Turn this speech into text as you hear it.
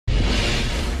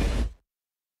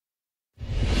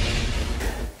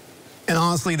And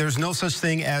honestly, there's no such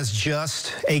thing as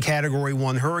just a Category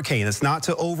 1 hurricane. It's not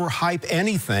to overhype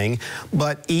anything,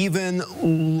 but even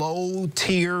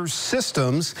low-tier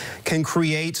systems can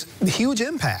create huge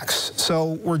impacts.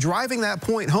 So we're driving that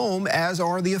point home, as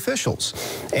are the officials.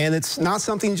 And it's not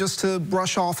something just to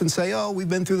brush off and say, oh, we've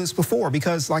been through this before,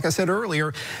 because like I said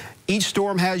earlier, each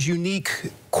storm has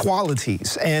unique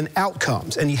qualities and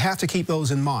outcomes, and you have to keep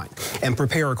those in mind and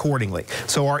prepare accordingly.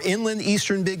 So our inland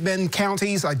eastern Big Bend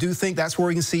counties, I do think that's where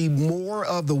we can see more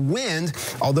of the wind,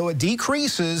 although it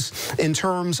decreases in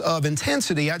terms of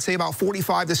intensity. I'd say about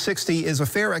 45 to 60 is a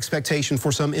fair expectation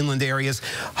for some inland areas.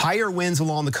 Higher winds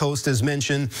along the coast, as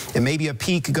mentioned, and maybe a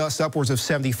peak gust upwards of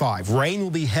 75. Rain will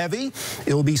be heavy,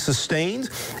 it will be sustained,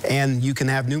 and you can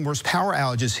have numerous power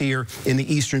outages here in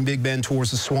the eastern Big Bend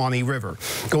towards the Suwannee River.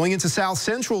 Going into south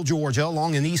central Georgia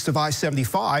along and east of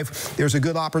I-75, there's a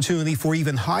good opportunity for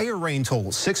even higher rain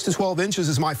totals. 6 to 12 inches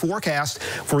is my forecast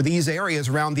for these areas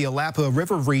around the Alapa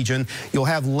River region. You'll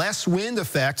have less wind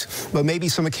effect, but maybe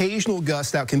some occasional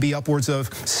gusts that can be upwards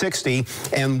of 60.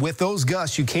 And with those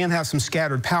gusts, you can have some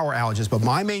scattered power outages. But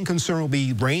my main concern will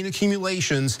be rain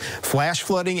accumulations, flash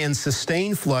flooding, and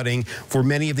sustained flooding for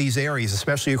many of these areas,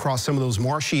 especially across some of those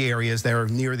marshy areas that are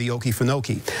near the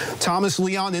Okefenokee. Thomas,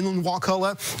 Leon, inland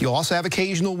Wakulla, you'll also have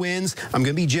occasional winds. I'm going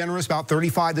to be generous, about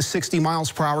 35 to 60 miles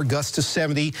per hour, gusts to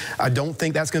 70. I don't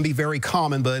think that's going to be very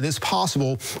common, but it is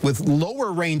possible with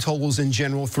lower rain totals in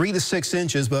general, 3 to 6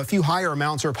 inches, but a few higher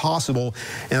amounts are possible.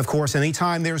 And of course,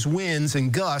 anytime there's winds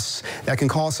and gusts, that can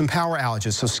cause some power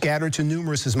outages. So scattered to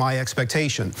numerous is my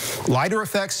expectation. Lighter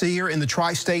effects here in the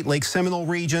tri-state Lake Seminole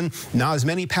region, not as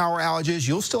many power outages.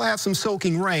 You'll still have some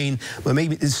soaking rain, but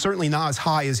maybe it's certainly not as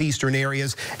high as eastern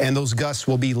areas, and those gusts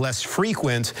will be less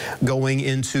frequent going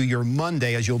into your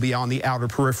Monday, as you'll be on the outer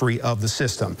periphery of the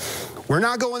system. We're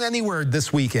not going anywhere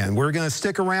this weekend. We're going to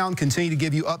stick around, continue to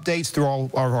give you updates through all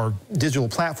of our digital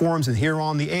platforms and here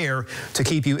on the air to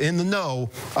keep you in the know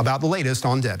about the latest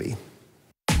on Debby.